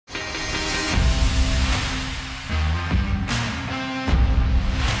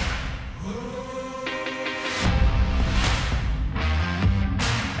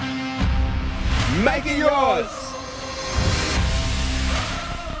it yours.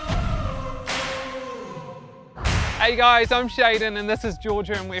 Hey guys, I'm Shayden and this is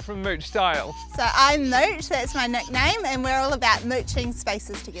Georgia and we're from Mooch Style. So I'm Mooch, that's my nickname, and we're all about mooching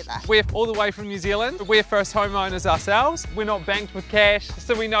spaces together. We're all the way from New Zealand. We're first homeowners ourselves. We're not banked with cash,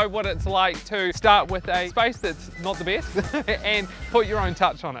 so we know what it's like to start with a space that's not the best and put your own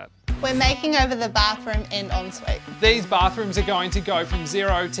touch on it. We're making over the bathroom and ensuite. These bathrooms are going to go from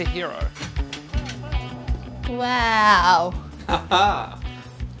 0 to hero. Wow. Oh,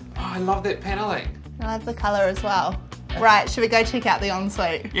 I love that paneling. I love the colour as well. Right, should we go check out the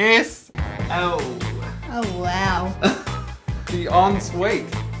ensuite? Yes. Oh. Oh wow. The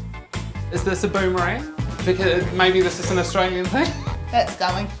ensuite. Is this a boomerang? Because maybe this is an Australian thing. That's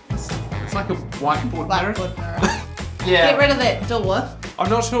going. It's like a whiteboard mirror. Whiteboard mirror. Yeah. Get rid of that door. I'm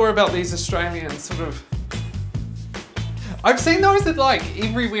not sure about these Australian sort of... I've seen those that like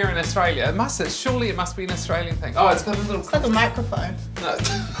everywhere in Australia. Surely it must be an Australian thing. Oh, it's got a little... It's like a microphone. No.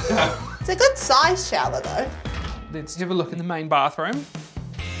 It's a good size shower though. Let's have a look in the main bathroom.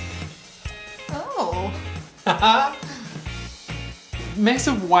 Oh.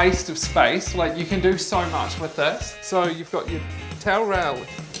 Massive waste of space. Like you can do so much with this. So you've got your towel rail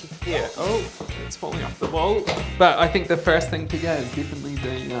here. Oh, it's falling off the wall. But I think the first thing to go is definitely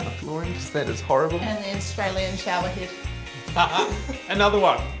the flooring, because that is horrible. And the Australian shower head. Another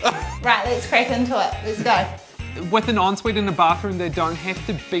one. Right, let's crack into it. Let's go. With an ensuite and a bathroom, they don't have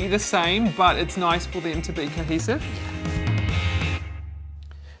to be the same, but it's nice for them to be cohesive.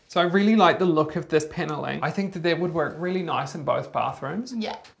 So I really like the look of this paneling. I think that would work really nice in both bathrooms.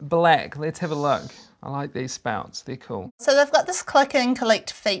 Yeah. Black, let's have a look. I like these spouts, they're cool. So they've got this click and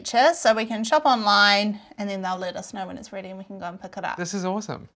collect feature, so we can shop online and then they'll let us know when it's ready and we can go and pick it up. This is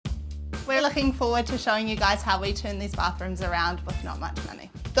awesome. We're looking forward to showing you guys how we turn these bathrooms around with not much money.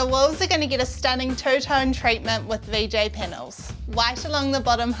 The walls are going to get a stunning two-tone treatment with VJ panels. White along the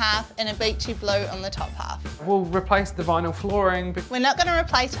bottom half and a beachy blue on the top half. We'll replace the vinyl flooring. We're not going to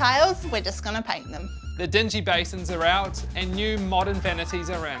replace tiles, we're just going to paint them. The dingy basins are out and new modern vanities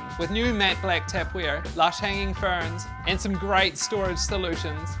are in. With new matte black tapware, lush hanging ferns and some great storage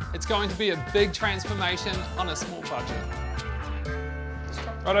solutions, it's going to be a big transformation on a small budget.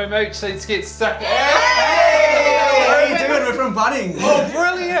 Righto, Mooch, let's get stuck in. Hey, how are you doing? We're from Bunnings. Oh,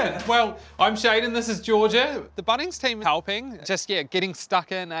 brilliant. Well, I'm Shayden, this is Georgia. The Bunnings team helping, just getting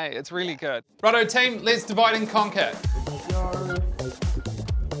stuck in, it's really good. Righto team, let's divide and conquer.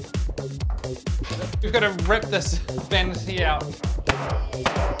 We've got to rip this vanity out.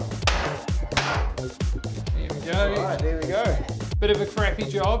 There we go. All right, there we go. Bit of a crappy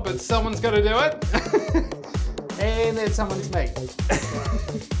job, but someone's got to do it. And then someone's me.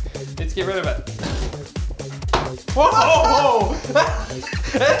 Let's get rid of it. Whoa!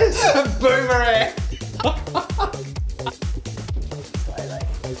 It's a boomerang.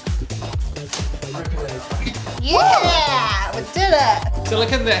 Yeah, we did it.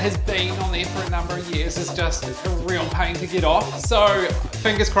 Silicone that has been on there for a number of years is just a real pain to get off. So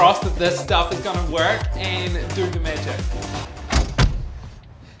fingers crossed that this stuff is going to work and do the magic.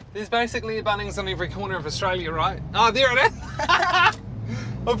 There's basically a Bunnings on every corner of Australia, right? Oh, there it is.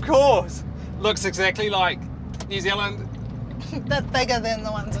 Of course. Looks exactly like New Zealand. A bit bigger than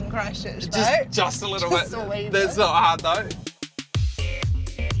the ones in Christchurch, though. Just a little Just bit. a wee bit. That's not hard, though.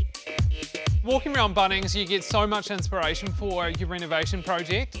 Walking around Bunnings, you get so much inspiration for your renovation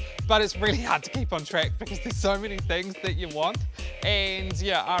project, but it's really hard to keep on track because there's so many things that you want. And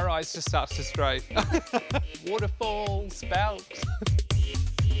yeah, our eyes just start to stray. Waterfall, spouts.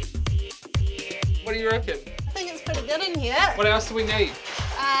 What do you reckon? I think it's pretty good in here. What else do we need?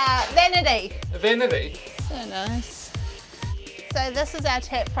 Vanity. A vanity. So nice. So this is our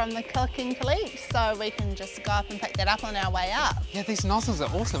tap from the click and collect, so we can just go up and pick that up on our way up. Yeah, these nozzles are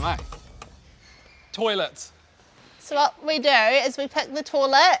awesome, eh? Toilets. So what we do is we pick the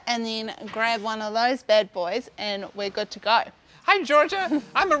toilet and then grab one of those bad boys and we're good to go. Hey Georgia,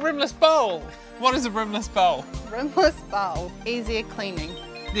 I'm a rimless bowl. What is a rimless bowl? Rimless bowl, easier cleaning.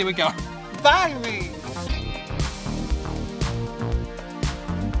 There we go. Bye me.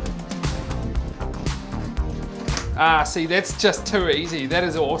 See, that's just too easy. That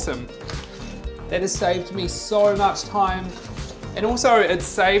is awesome. That has saved me so much time. And also it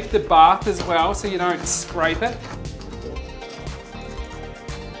saved the bath as well, so you don't scrape it.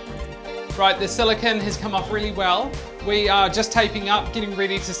 Right, the silicone has come off really well. We are just taping up, getting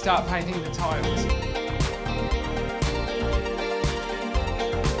ready to start painting the tiles.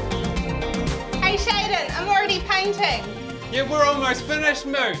 Hey Shayden, I'm already painting. Yeah, we're almost finished,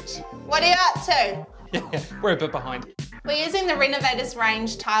 Mooch. What are you up to? Yeah, we're a bit behind. We're using the Renovators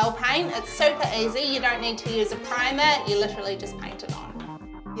range tile paint. It's super easy. You don't need to use a primer. You literally just paint it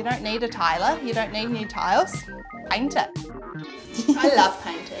on. You don't need a tiler. You don't need new tiles. Paint it. I love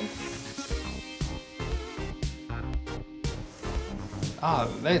painting.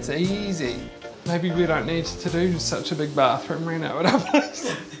 Oh, that's easy. Maybe we don't need to do such a big bathroom reno at our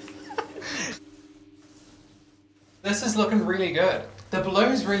place. This is looking really good. The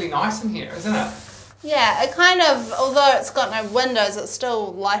blue's really nice in here, isn't it? Yeah, it kind of, although it's got no windows, it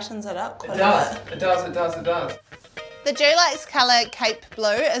still lightens it up quite a bit. It does. The Dulux colour Cape Blue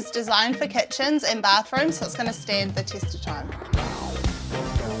is designed for kitchens and bathrooms, so it's going to stand the test of time.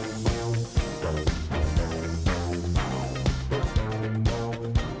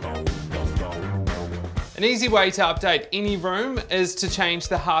 An easy way to update any room is to change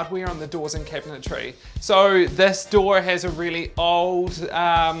the hardware on the doors and cabinetry. So this door has a really old,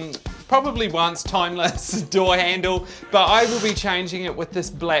 probably once timeless door handle, but I will be changing it with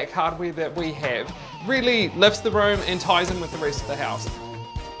this black hardware that we have. Really lifts the room and ties in with the rest of the house.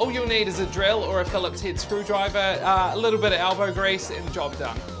 All you'll need is a drill or a Phillips head screwdriver, a little bit of elbow grease and the job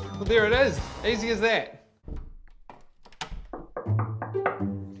done. Well, there it is, easy as that.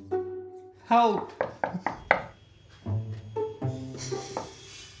 Help.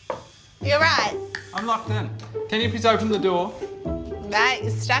 You're right. I'm locked in. Can you please open the door? Mate,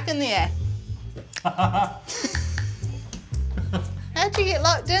 you're stuck in there. How'd you get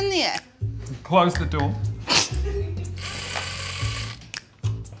locked in there? Close the door.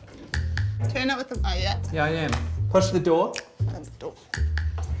 Turn it with the, oh yeah. Yeah, I am. Push the door. Turn the door.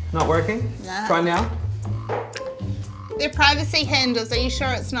 Not working? Nah. Try now. They're privacy handles, are you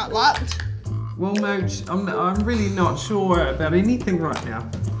sure it's not locked? Well, Mooch, I'm really not sure about anything right now.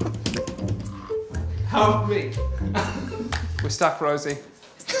 Help me. We're stuck, Rosie.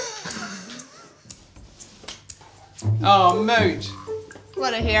 Oh, Mooch.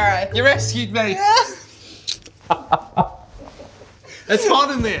 What a hero. You rescued me. It's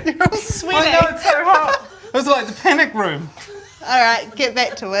hot in there. You're all sweaty. I know, it's so hot. It was like the panic room. All right, get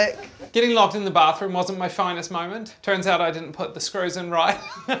back to work. Getting locked in the bathroom wasn't my finest moment. Turns out I didn't put the screws in right.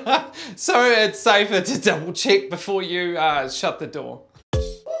 So it's safer to double check before you shut the door.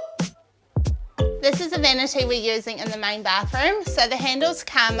 This is a vanity we're using in the main bathroom. So the handles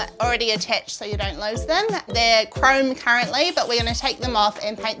come already attached so you don't lose them. They're chrome currently, but we're going to take them off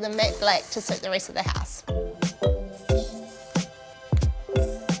and paint them matte black to suit the rest of the house.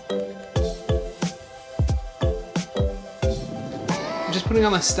 I'm just putting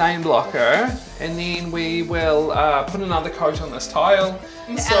on the stain blocker and then we will put another coat on this tile.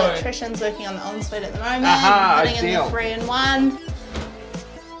 The electrician's working on the ensuite at the moment, putting ideal. in the 3-in-1.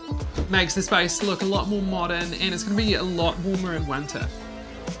 Makes the space look a lot more modern and it's going to be a lot warmer in winter.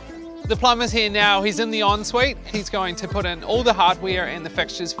 The plumber's here now, he's in the ensuite. He's going to put in all the hardware and the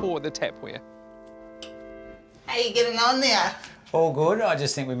fixtures for the tapware. How are you getting on there? All good. I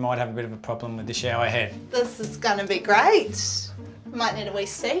just think we might have a bit of a problem with the shower head. This is going to be great. Might need a wee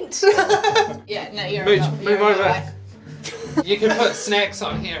seat. Yeah, no, you're Mooch, right. move over. You can put snacks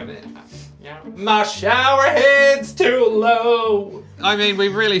on here. My shower head's too low. I mean, we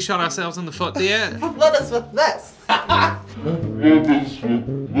really shot ourselves in the foot there. What is with this?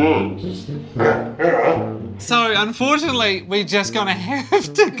 So, unfortunately, we're just gonna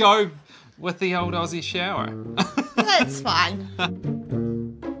have to go with the old Aussie shower. That's fine.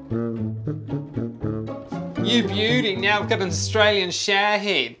 You beauty, now we've got an Australian shower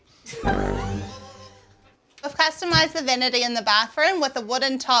head. We've customised the vanity in the bathroom with a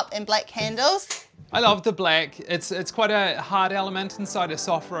wooden top and black handles. I love the black. It's quite a hard element inside a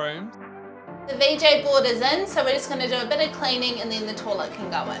soft room. The VJ board is in, so we're just going to do a bit of cleaning and then the toilet can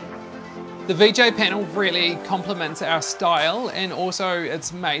go in. The VJ panel really complements our style and also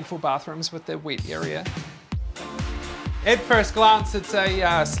it's made for bathrooms with the wet area. At first glance, it's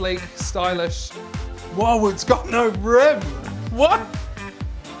a sleek, stylish... Whoa, it's got no rim! What?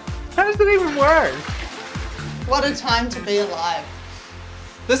 How does that even work? What a time to be alive.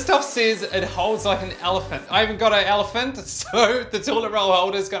 This stuff says it holds like an elephant. I haven't got an elephant, so the toilet roll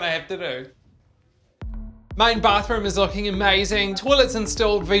holder's gonna have to do. Main bathroom is looking amazing. Toilet's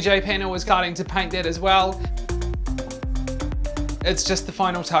installed, VJ panel is starting to paint that as well. It's just the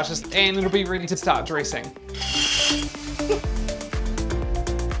final touches and it'll be ready to start dressing.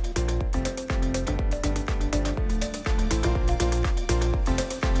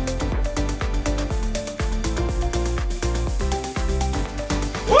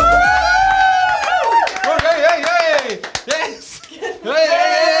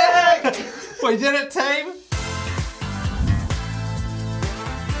 We did it, team!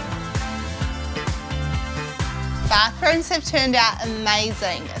 bathrooms have turned out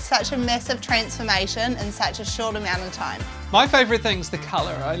amazing. It's such a massive transformation in such a short amount of time. My favourite thing's the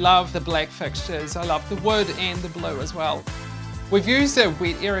colour. I love the black fixtures. I love the wood and the blue as well. We've used a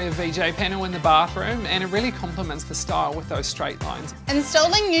wet area VJ panel in the bathroom and it really complements the style with those straight lines.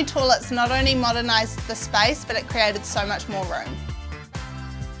 Installing new toilets not only modernised the space, but it created so much more room.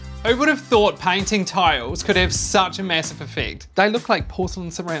 Who would have thought painting tiles could have such a massive effect? They look like porcelain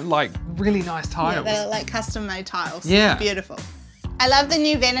ceramic, like really nice tiles. Yeah, they're like custom made tiles. Yeah. Beautiful. I love the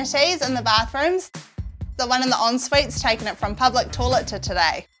new vanities in the bathrooms. The one in the ensuite's taken it from public toilet to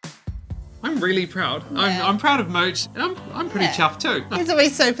today. I'm really proud. Yeah. I'm proud of Mooch, and I'm pretty chuffed too. He's a wee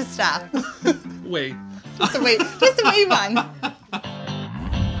superstar. We. Just a wee one.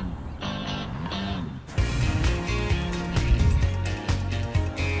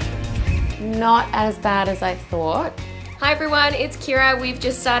 Not as bad as I thought. Hi everyone, it's Kira. We've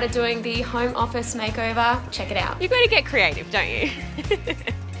just started doing the home office makeover. Check it out. You've got to get creative, don't you?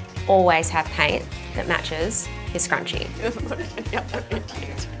 Always have paint that matches your scrunchie.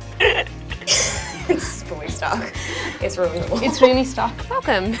 It's fully stuck. It's ruinable. It's really stuck.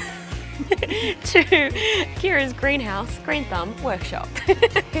 Welcome to Kira's greenhouse, green thumb workshop.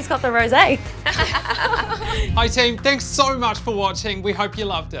 Who's got the rosé? Hi team, thanks so much for watching. We hope you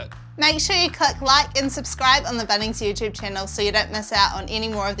loved it. Make sure you click like and subscribe on the Bunnings YouTube channel so you don't miss out on any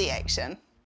more of the action.